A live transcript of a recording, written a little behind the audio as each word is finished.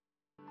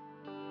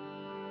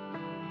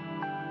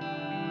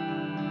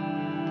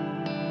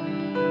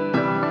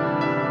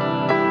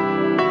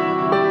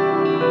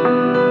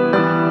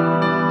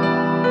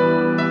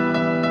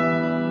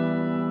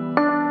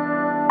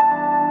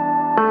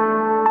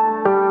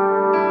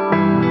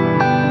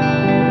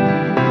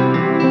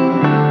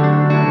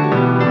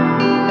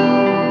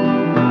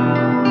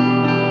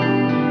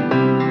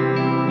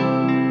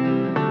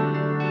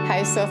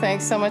So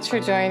thanks so much for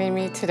joining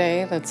me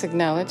today. Let's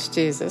acknowledge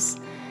Jesus.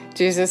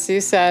 Jesus,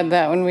 you said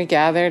that when we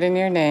gathered in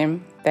your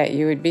name, that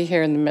you would be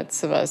here in the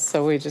midst of us.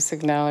 So we just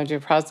acknowledge your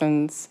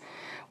presence.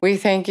 We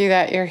thank you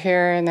that you're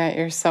here and that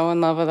you're so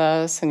in love with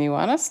us and you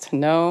want us to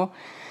know.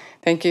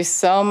 Thank you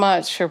so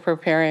much for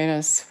preparing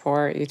us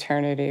for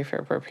eternity,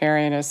 for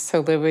preparing us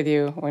to live with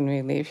you when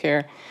we leave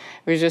here.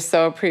 We just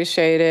so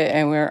appreciate it,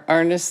 and we're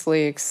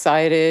earnestly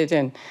excited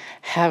and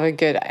have a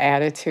good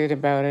attitude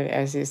about it,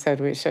 as you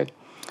said we should.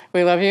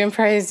 We love you and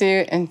praise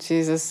you in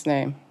Jesus'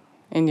 name,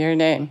 in your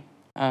name.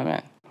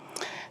 Amen.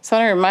 So I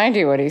want to remind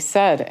you what he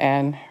said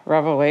in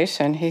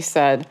Revelation. He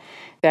said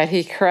that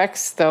he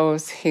corrects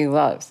those he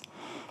loves.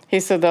 He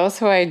said, those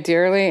who I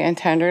dearly and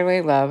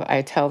tenderly love,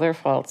 I tell their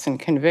faults and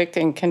convict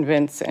and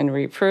convince and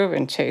reprove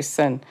and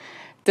chasten,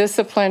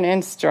 discipline,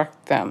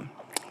 instruct them.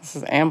 This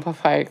is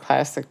Amplified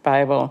Classic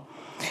Bible.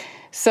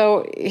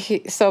 So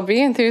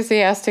be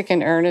enthusiastic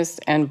and earnest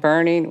and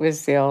burning with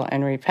zeal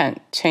and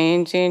repent,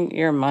 changing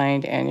your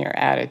mind and your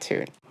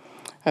attitude.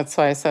 That's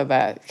why I said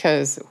that,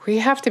 because we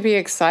have to be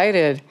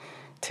excited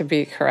to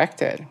be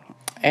corrected.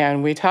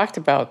 And we talked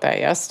about that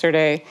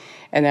yesterday,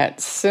 and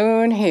that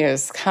soon he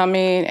is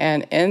coming,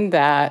 and in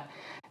that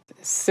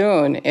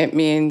soon, it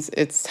means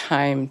it's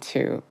time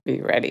to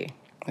be ready.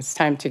 It's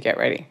time to get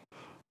ready.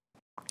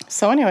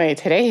 So anyway,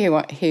 today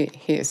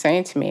he is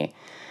saying to me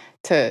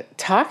to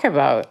talk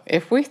about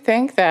if we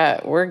think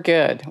that we're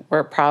good,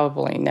 we're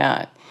probably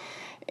not.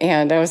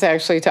 And I was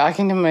actually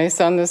talking to my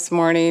son this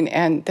morning,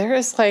 and there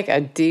is like a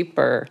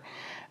deeper,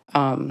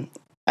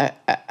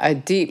 a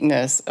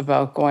deepness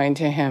about going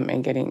to him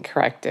and getting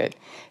corrected.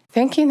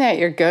 Thinking that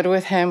you're good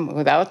with him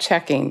without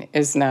checking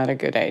is not a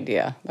good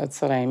idea.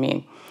 That's what I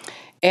mean.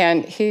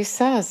 And he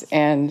says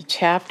in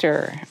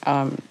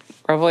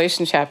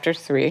Revelation chapter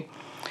 3,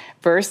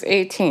 verse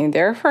 18,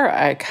 therefore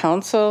I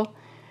counsel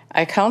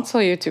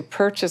you to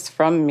purchase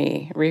from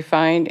me,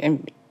 refined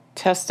and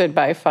tested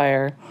by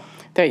fire,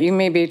 that you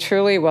may be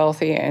truly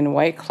wealthy in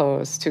white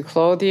clothes, to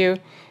clothe you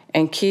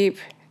and keep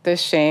the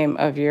shame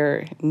of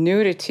your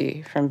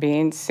nudity from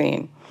being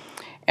seen,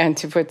 and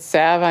to put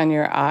salve on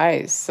your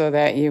eyes so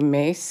that you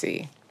may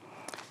see.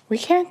 We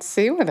can't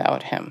see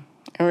without him.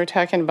 And we were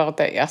talking about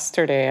that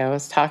yesterday. I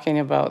was talking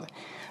about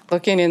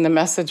looking in the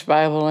Message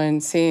Bible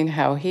and seeing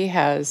how he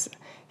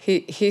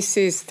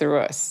sees through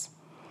us.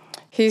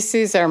 He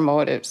sees our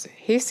motives.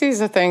 He sees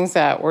the things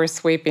that we're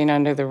sweeping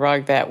under the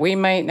rug that we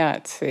might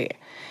not see.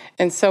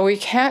 And so we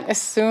can't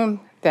assume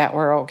that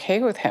we're okay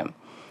with him,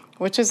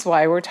 which is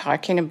why we're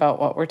talking about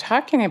what we're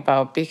talking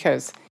about,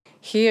 because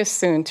he is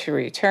soon to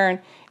return.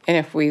 And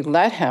if we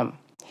let him,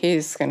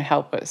 he's going to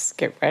help us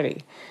get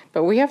ready.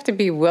 But we have to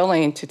be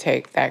willing to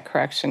take that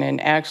correction and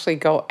actually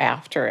go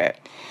after it,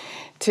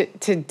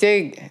 to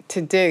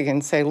dig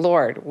and say,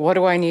 Lord, what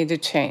do I need to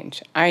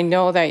change? I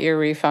know that you're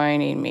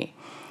refining me.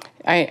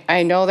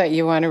 I know that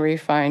you want to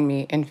refine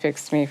me and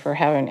fix me for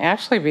heaven.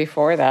 Actually,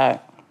 before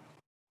that,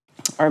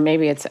 or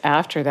maybe it's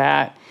after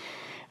that,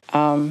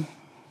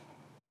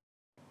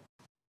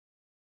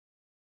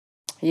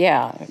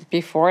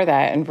 before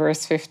that, in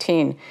verse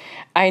 15,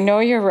 I know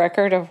your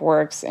record of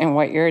works and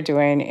what you're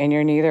doing, and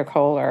you're neither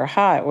cold or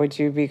hot. Would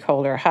you be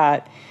cold or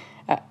hot?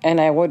 And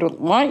I would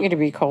want you to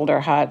be cold or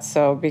hot,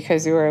 so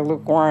because you are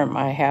lukewarm,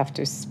 I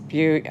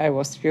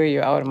will spew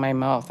you out of my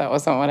mouth. That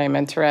wasn't what I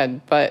meant to read,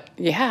 but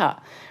yeah,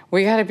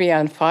 we got to be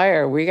on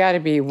fire. We got to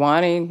be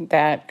wanting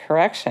that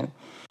correction.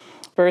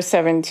 Verse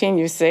 17,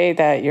 you say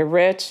that you're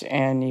rich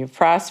and you've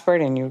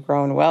prospered and you've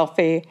grown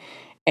wealthy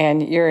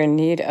and you're in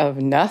need of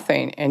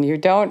nothing, and you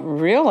don't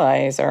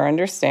realize or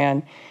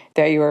understand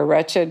that you are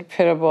wretched,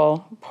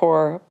 pitiable,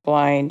 poor,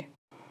 blind,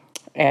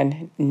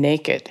 and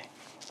naked.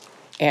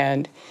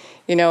 And,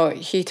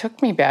 he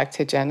took me back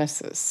to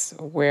Genesis,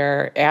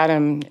 where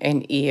Adam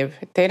and Eve,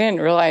 they didn't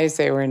realize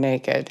they were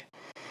naked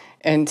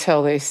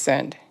until they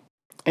sinned,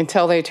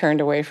 until they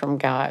turned away from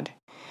God.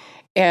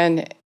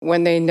 And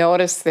when they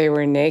noticed they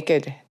were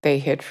naked, they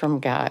hid from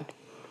God.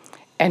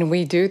 And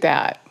we do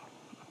that.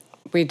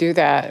 We do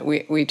that.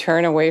 We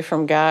turn away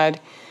from God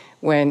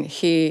when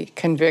he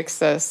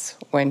convicts us,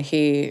 when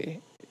he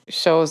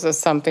shows us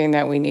something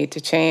that we need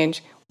to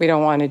change. We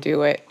don't want to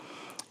do it.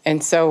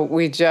 And so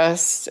we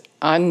just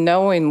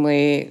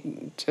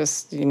unknowingly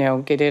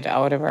get it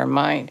out of our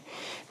mind.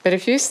 But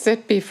if you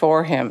sit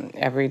before him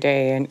every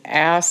day and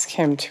ask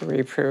him to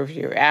reprove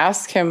you,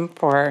 ask him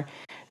for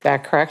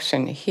that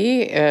correction,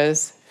 he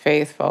is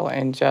faithful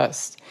and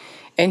just.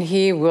 And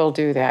he will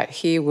do that.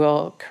 He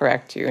will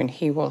correct you and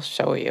he will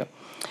show you.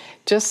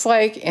 Just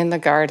like in the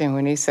garden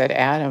when he said,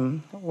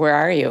 Adam, where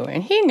are you?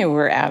 And he knew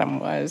where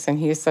Adam was. And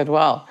he said,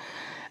 well,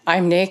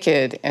 I'm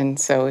naked. And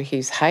so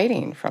he's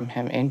hiding from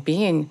him. And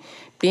being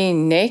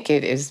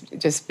naked is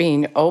just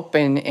being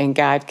open, and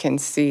God can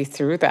see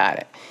through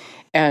that.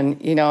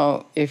 And,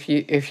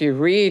 if you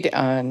read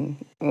on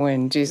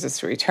when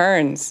Jesus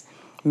returns,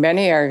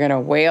 many are going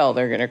to wail,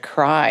 they're going to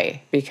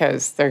cry,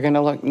 because they're going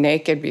to look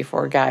naked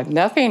before God.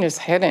 Nothing is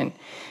hidden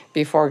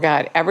before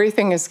God.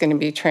 Everything is going to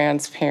be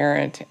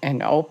transparent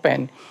and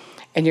open,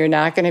 and you're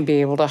not going to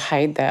be able to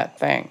hide that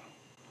thing.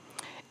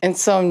 And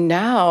so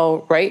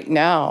now, right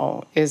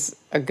now, is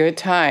a good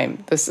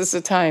time. This is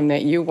a time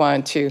that you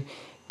want to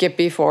get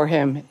before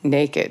him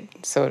naked,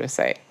 so to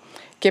say.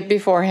 Get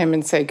before him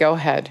and say, go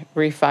ahead,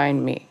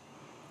 refine me.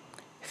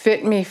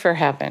 Fit me for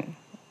heaven.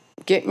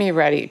 Get me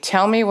ready.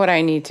 Tell me what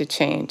I need to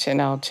change,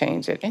 and I'll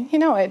change it. And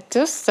it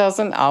just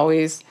doesn't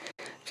always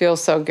feel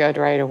so good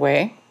right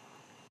away.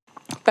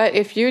 But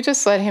if you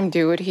just let him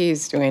do what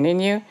he's doing in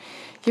you,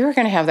 you're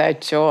going to have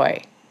that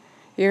joy.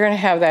 You're going to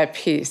have that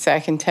peace,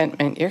 that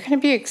contentment. You're going to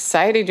be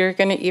excited. You're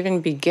going to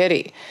even be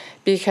giddy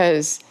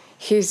because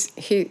he's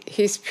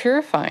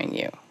purifying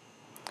you.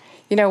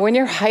 When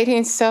you're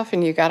hiding stuff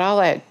and you got all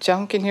that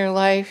junk in your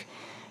life,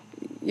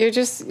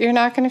 you're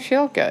not going to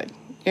feel good.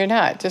 You're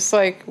not. Just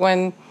like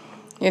when,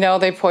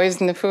 they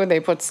poison the food, they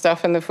put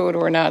stuff in the food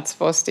we're not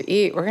supposed to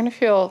eat, we're going to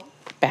feel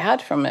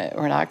bad from it.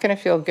 We're not going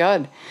to feel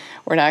good.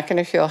 We're not going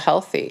to feel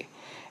healthy.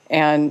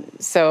 And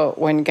so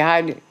when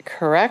God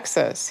corrects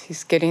us,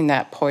 he's getting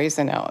that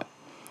poison out.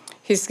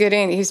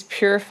 He's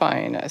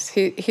purifying us.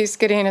 He's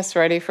getting us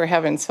ready for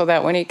heaven so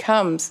that when he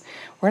comes,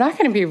 we're not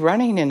going to be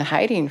running and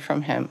hiding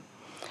from him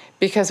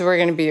because we're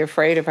going to be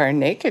afraid of our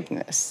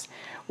nakedness.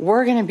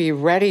 We're going to be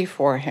ready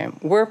for him.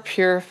 We're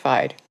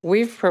purified.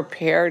 We've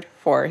prepared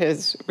for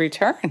his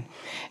return.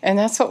 And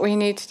that's what we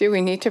need to do.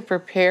 We need to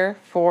prepare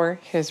for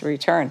his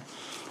return.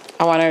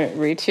 I want to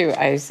read to you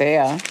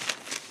Isaiah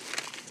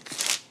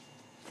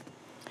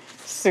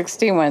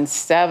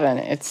 61:7.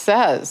 It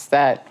says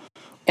that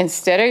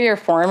instead of your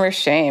former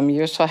shame,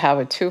 you shall have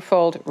a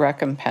twofold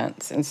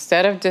recompense.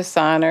 Instead of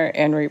dishonor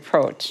and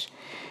reproach,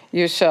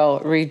 you shall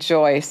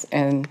rejoice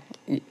and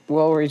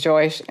will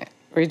rejoice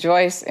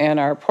in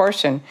our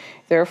portion.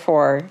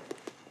 Therefore,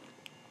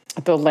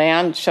 the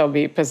land shall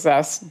be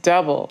possessed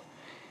double.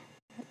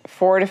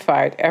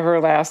 Fortified,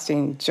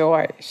 everlasting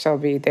joy shall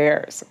be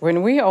theirs.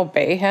 When we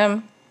obey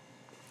him,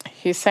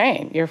 he's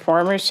saying, your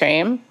former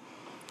shame,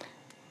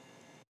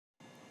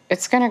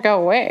 it's going to go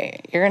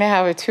away. You're going to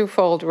have a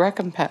twofold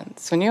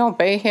recompense. When you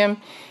obey him,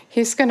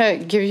 he's going to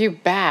give you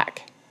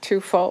back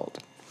twofold.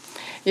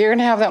 You're going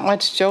to have that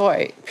much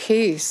joy,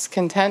 peace,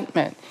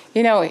 contentment.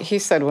 He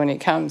said when he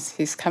comes,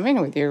 he's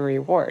coming with your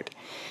reward.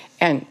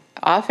 And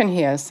often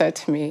he has said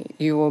to me,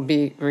 you will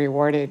be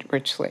rewarded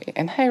richly.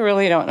 And I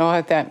really don't know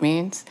what that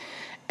means.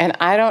 And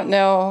I don't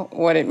know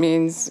what it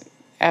means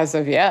as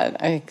of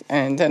yet. I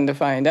intend to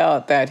find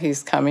out that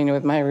he's coming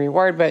with my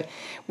reward. But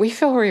we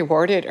feel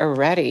rewarded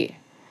already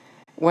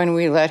when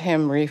we let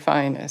him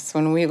refine us,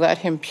 when we let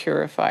him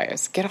purify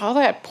us, get all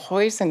that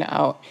poison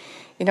out.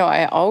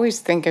 I always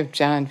think of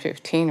John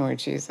 15 where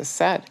Jesus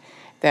said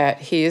that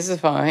he is the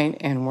vine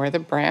and we're the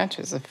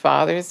branches. The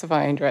Father is the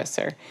vine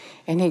dresser,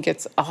 and he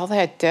gets all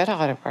that dead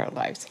out of our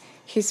lives.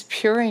 He's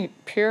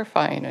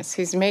purifying us.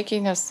 He's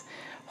making us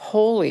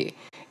holy.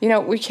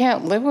 We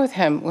can't live with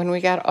him when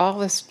we got all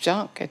this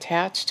junk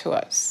attached to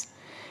us.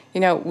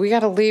 We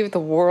got to leave the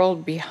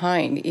world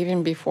behind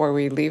even before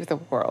we leave the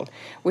world.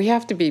 We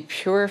have to be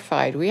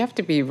purified. We have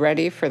to be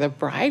ready for the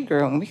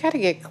bridegroom. We got to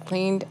get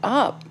cleaned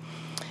up.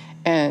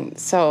 And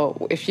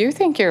so if you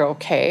think you're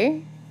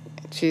okay,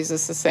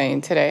 Jesus is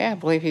saying today, I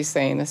believe he's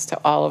saying this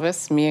to all of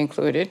us, me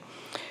included,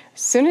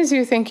 as soon as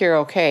you think you're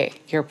okay,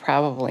 you're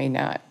probably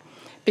not.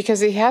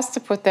 Because he has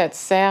to put that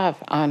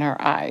salve on our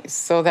eyes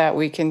so that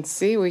we can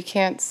see. We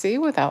can't see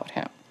without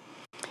him.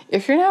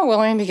 If you're not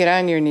willing to get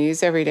on your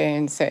knees every day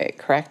and say,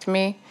 correct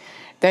me,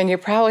 then you're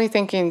probably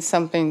thinking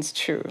something's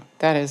true.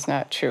 That is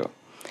not true.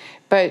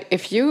 But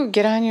if you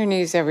get on your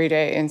knees every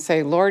day and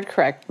say, Lord,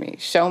 correct me,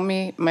 show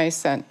me my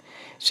sin,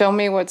 show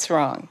me what's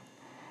wrong.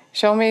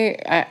 Show me,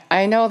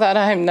 I know that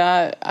I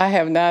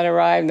have not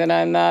arrived and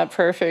I'm not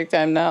perfect,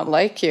 I'm not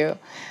like you,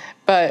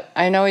 but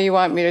I know you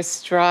want me to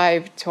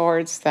strive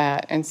towards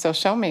that. And so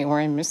show me where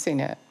I'm missing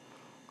it.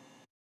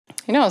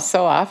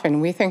 So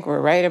often we think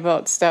we're right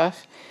about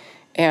stuff,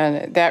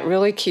 and that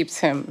really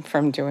keeps him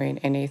from doing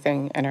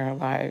anything in our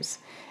lives.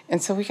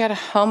 And so we got to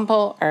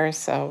humble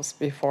ourselves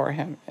before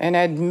him and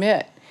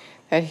admit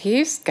that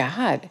he's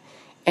God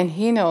and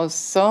he knows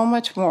so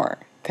much more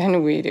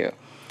than we do.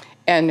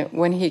 And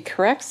when he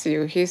corrects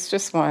you, he's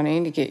just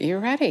wanting to get you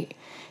ready.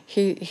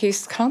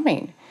 He's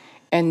coming.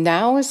 And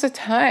now is the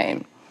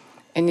time.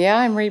 And yeah,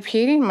 I'm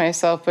repeating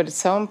myself, but it's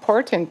so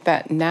important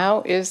that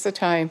now is the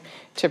time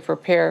to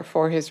prepare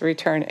for his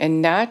return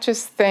and not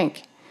just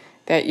think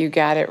that you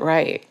got it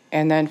right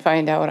and then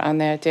find out on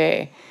that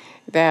day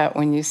that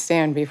when you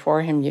stand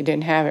before him, you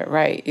didn't have it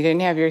right. You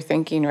didn't have your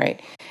thinking right.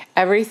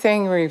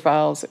 Everything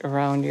revolves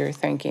around your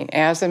thinking.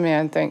 As a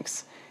man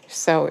thinks,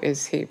 so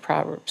is he,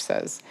 Proverbs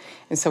says.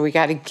 And so we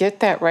got to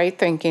get that right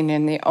thinking,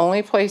 and the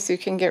only place you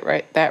can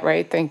get that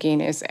right thinking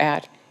is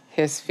at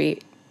his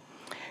feet.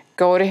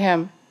 Go to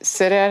him,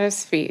 sit at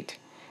his feet,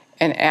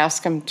 and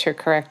ask him to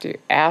correct you.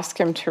 Ask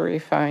him to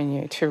refine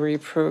you, to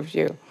reprove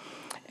you,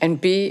 and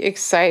be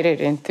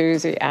excited,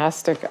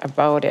 enthusiastic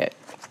about it.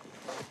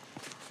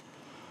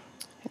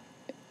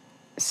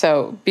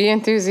 So be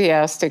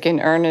enthusiastic and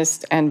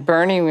earnest and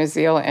burning with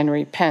zeal and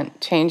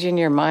repent, changing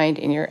your mind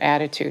and your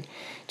attitude.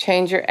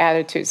 Change your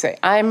attitude. Say,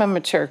 I'm a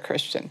mature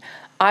Christian.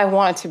 I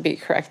want to be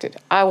corrected.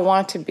 I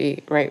want to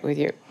be right with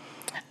you.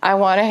 I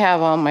want to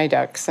have all my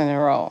ducks in a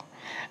row.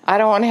 I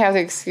don't want to have the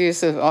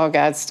excuse of, oh,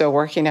 God's still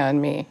working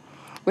on me.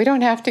 We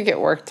don't have to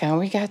get work done.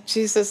 We got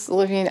Jesus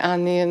living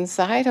on the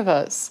inside of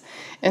us.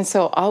 And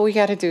so all we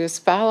got to do is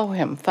follow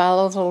him,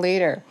 follow the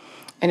leader.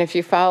 And if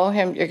you follow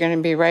him, you're going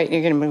to be right.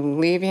 You're going to be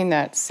leaving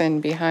that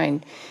sin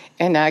behind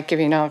and not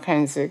giving all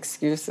kinds of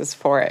excuses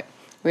for it.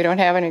 We don't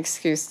have an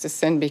excuse to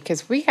sin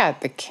because we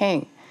got the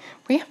King.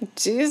 We have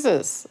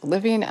Jesus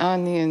living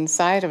on the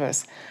inside of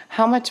us.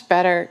 How much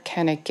better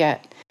can it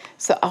get?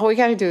 So all we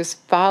got to do is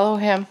follow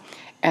him.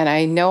 And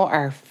I know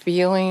our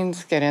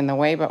feelings get in the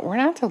way, but we're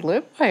not to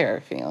live by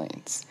our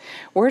feelings.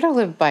 We're to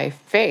live by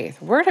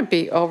faith. We're to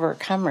be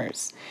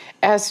overcomers.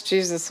 As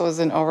Jesus was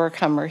an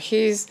overcomer,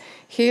 he's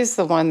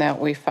the one that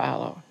we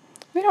follow.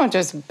 We don't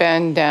just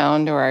bend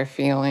down to our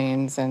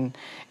feelings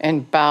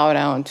and bow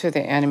down to the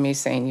enemy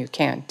saying you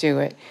can't do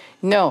it.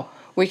 No,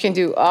 we can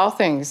do all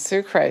things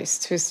through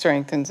Christ who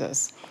strengthens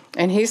us.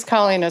 And he's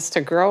calling us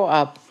to grow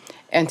up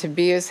and to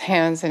be his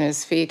hands and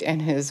his feet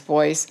and his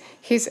voice.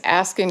 He's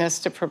asking us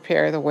to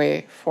prepare the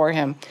way for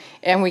him.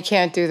 And we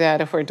can't do that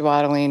if we're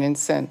dawdling in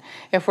sin.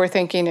 If we're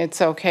thinking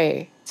it's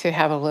okay to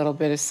have a little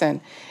bit of sin,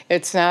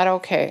 it's not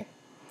okay.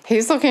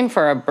 He's looking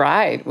for a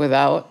bride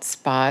without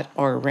spot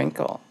or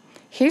wrinkle.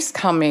 He's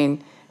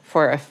coming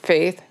for a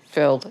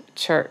faith-filled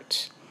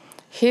church.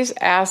 He's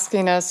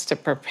asking us to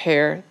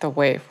prepare the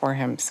way for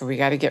him. So we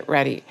got to get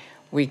ready.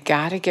 We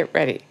got to get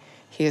ready.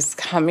 He is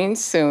coming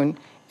soon.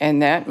 And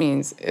that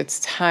means it's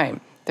time.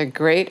 The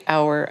great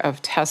hour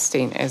of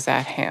testing is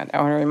at hand.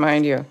 I want to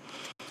remind you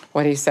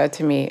what he said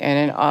to me in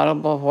an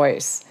audible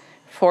voice.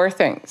 4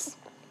 things.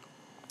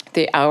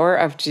 The hour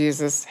of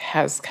Jesus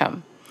has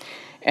come.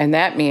 And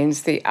that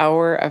means the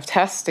hour of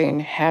testing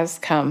has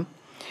come.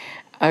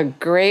 A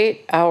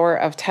great hour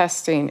of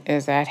testing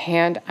is at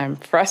hand. I'm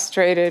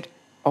frustrated.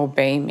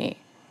 Obey me.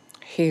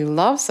 He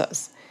loves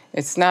us.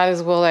 It's not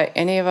his will that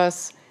any of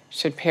us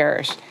should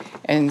perish.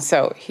 And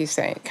so he's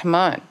saying, come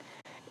on.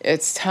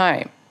 It's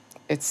time.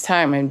 It's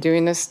time. I'm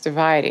doing this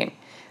dividing.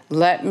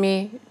 Let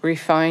me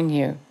refine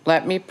you.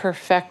 Let me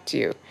perfect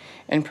you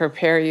and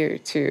prepare you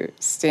to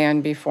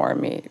stand before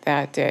me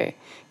that day,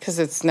 because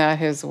it's not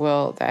his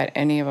will that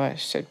any of us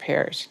should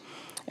perish.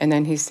 And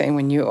then he's saying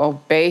when you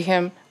obey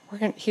him,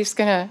 he's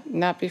going to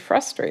not be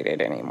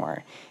frustrated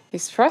anymore.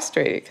 He's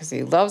frustrated because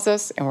he loves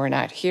us and we're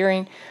not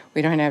hearing.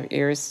 We don't have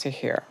ears to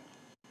hear.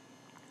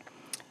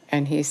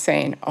 And he's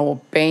saying,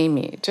 obey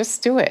me.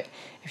 Just do it.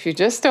 If you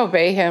just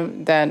obey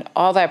him, then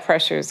all that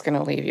pressure is going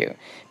to leave you,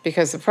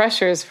 because the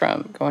pressure is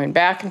from going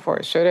back and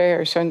forth. Should I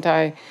or shouldn't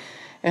I?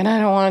 And I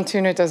don't want to,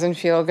 and it doesn't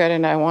feel good,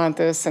 and I want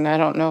this, and I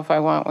don't know if I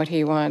want what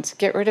he wants.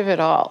 Get rid of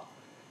it all.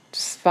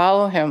 Just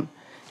follow him.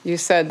 You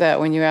said that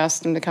when you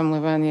asked him to come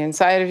live on the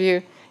inside of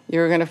you, you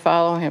were going to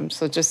follow him.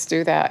 So just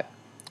do that.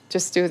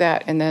 Just do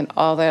that, and then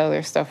all that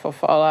other stuff will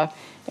fall off,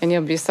 and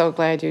you'll be so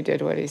glad you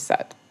did what he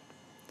said.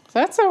 So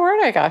that's the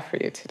word I got for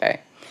you today.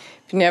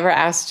 If you never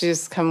asked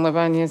Jesus to come live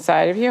on the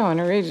inside of you, I want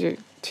to read you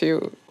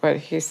to what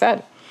he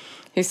said.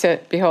 He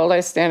said, behold,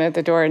 I stand at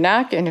the door and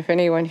knock, and if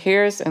anyone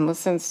hears and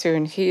listens to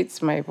and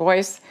heeds my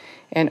voice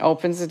and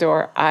opens the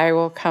door, I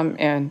will come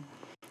in,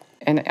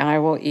 and I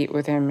will eat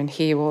with him, and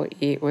he will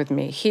eat with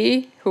me.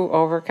 He who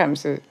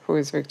overcomes, who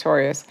is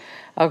victorious,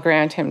 I'll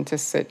grant him to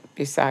sit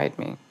beside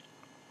me.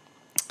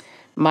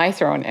 My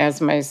throne, as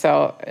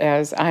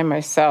I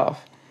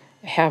myself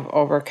have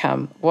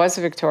overcome, was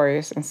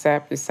victorious and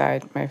sat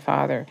beside my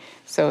Father.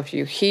 So if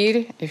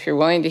you're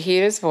willing to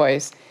heed his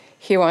voice,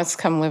 he wants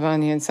to come live on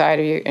the inside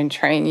of you and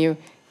train you,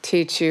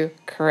 teach you,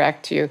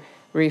 correct you,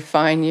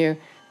 refine you,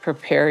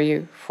 prepare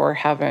you for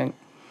heaven.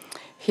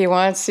 He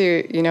wants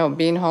you,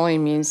 being holy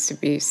means to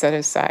be set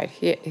aside.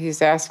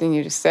 He's asking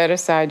you to set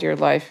aside your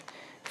life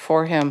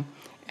for him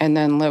and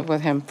then live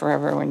with him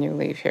forever when you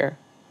leave here.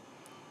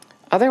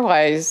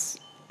 Otherwise,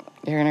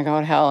 you're going to go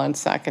to hell and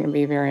it's not going to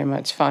be very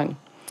much fun.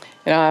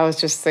 I was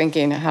just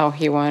thinking how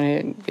he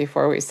wanted,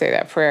 before we say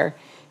that prayer,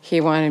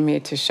 he wanted me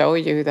to show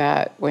you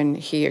that when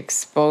he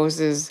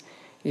exposes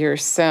your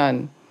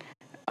sin,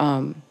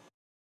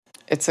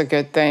 it's a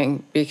good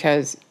thing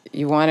because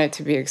you want it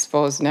to be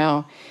exposed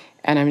now.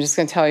 And I'm just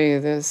going to tell you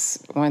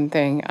this one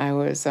thing. I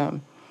was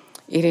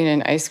eating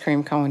an ice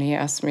cream cone. He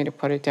asked me to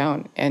put it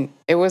down, and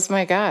it was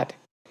my God,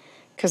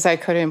 because I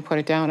couldn't put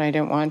it down. I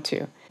didn't want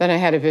to. Then I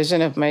had a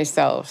vision of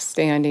myself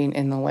standing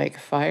in the lake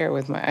of fire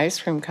with my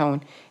ice cream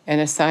cone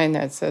and a sign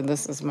that said,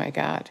 this is my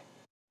God.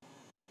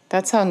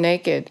 That's how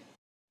naked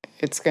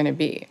it's going to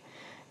be.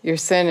 Your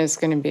sin is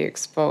going to be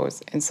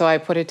exposed. And so I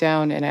put it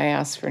down and I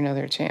asked for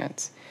another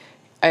chance.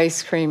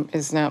 Ice cream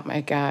is not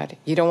my God.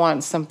 You don't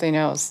want something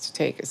else to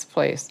take its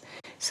place.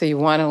 So you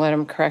want to let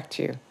him correct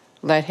you.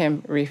 Let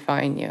him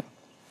refine you.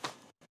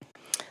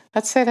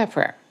 Let's say that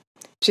prayer.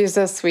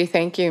 Jesus, we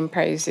thank you and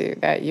praise you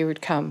that you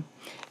would come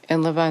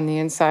and live on the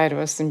inside of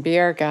us and be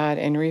our God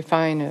and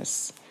refine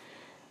us,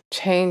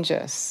 change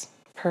us,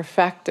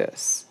 perfect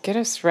us, get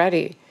us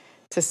ready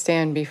to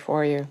stand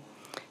before you.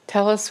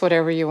 Tell us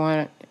whatever you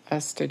want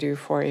us to do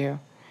for you.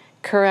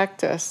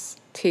 Correct us,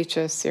 Teach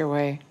us your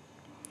way.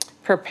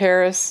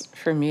 Prepare us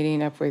for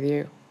meeting up with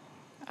you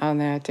on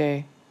that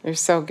day. You're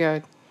so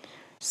good.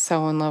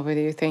 So in love with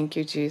you. Thank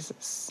you,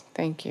 Jesus.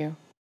 Thank you.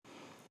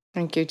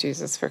 Thank you,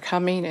 Jesus, for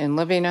coming and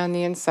living on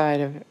the inside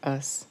of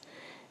us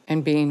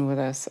and being with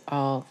us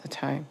all the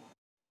time.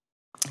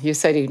 You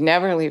said you'd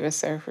never leave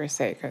us or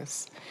forsake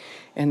us,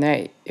 and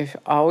that if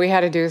all we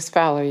had to do is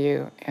follow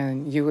you,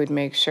 and you would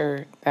make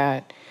sure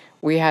that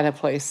we had a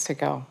place to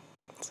go.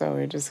 So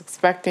we're just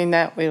expecting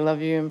that. We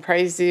love you and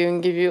praise you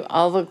and give you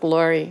all the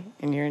glory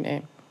in your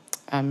name.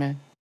 Amen.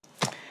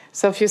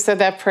 So if you said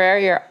that prayer,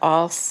 you're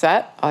all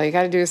set. All you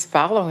got to do is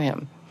follow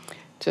him.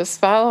 Just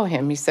follow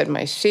him. He said,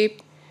 my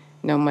sheep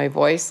know my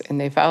voice, and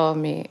they follow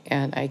me,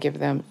 and I give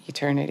them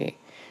eternity.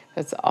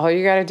 That's all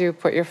you got to do.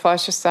 Put your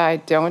flesh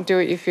aside. Don't do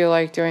what you feel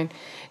like doing.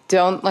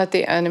 Don't let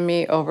the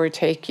enemy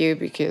overtake you,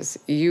 because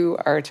you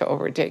are to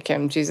overtake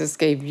him. Jesus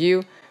gave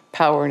you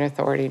power and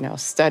authority. Now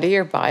study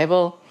your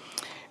Bible,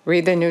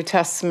 read the New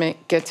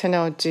Testament, get to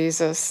know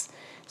Jesus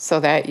so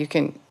that you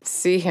can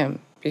see him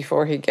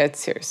before he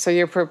gets here. So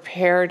you're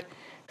prepared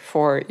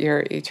for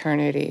your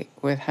eternity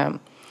with him.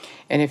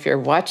 And if you're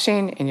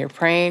watching and you're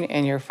praying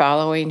and you're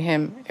following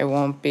him, it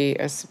won't be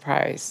a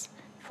surprise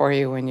for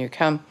you when you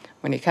come.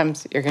 When he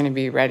comes, you're going to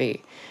be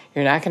ready.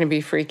 You're not going to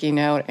be freaking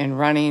out and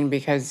running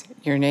because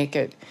you're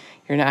naked.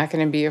 You're not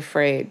going to be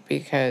afraid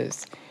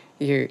because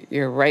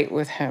you're right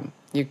with him.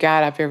 You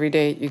got up every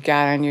day, you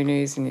got on your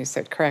knees, and you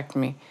said, correct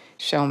me,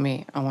 show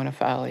me, I want to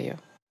follow you.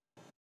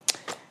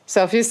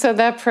 So if you said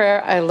that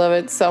prayer, I love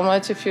it so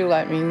much if you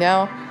let me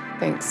know.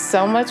 Thanks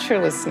so much for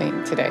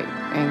listening today,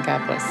 and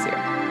God bless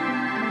you.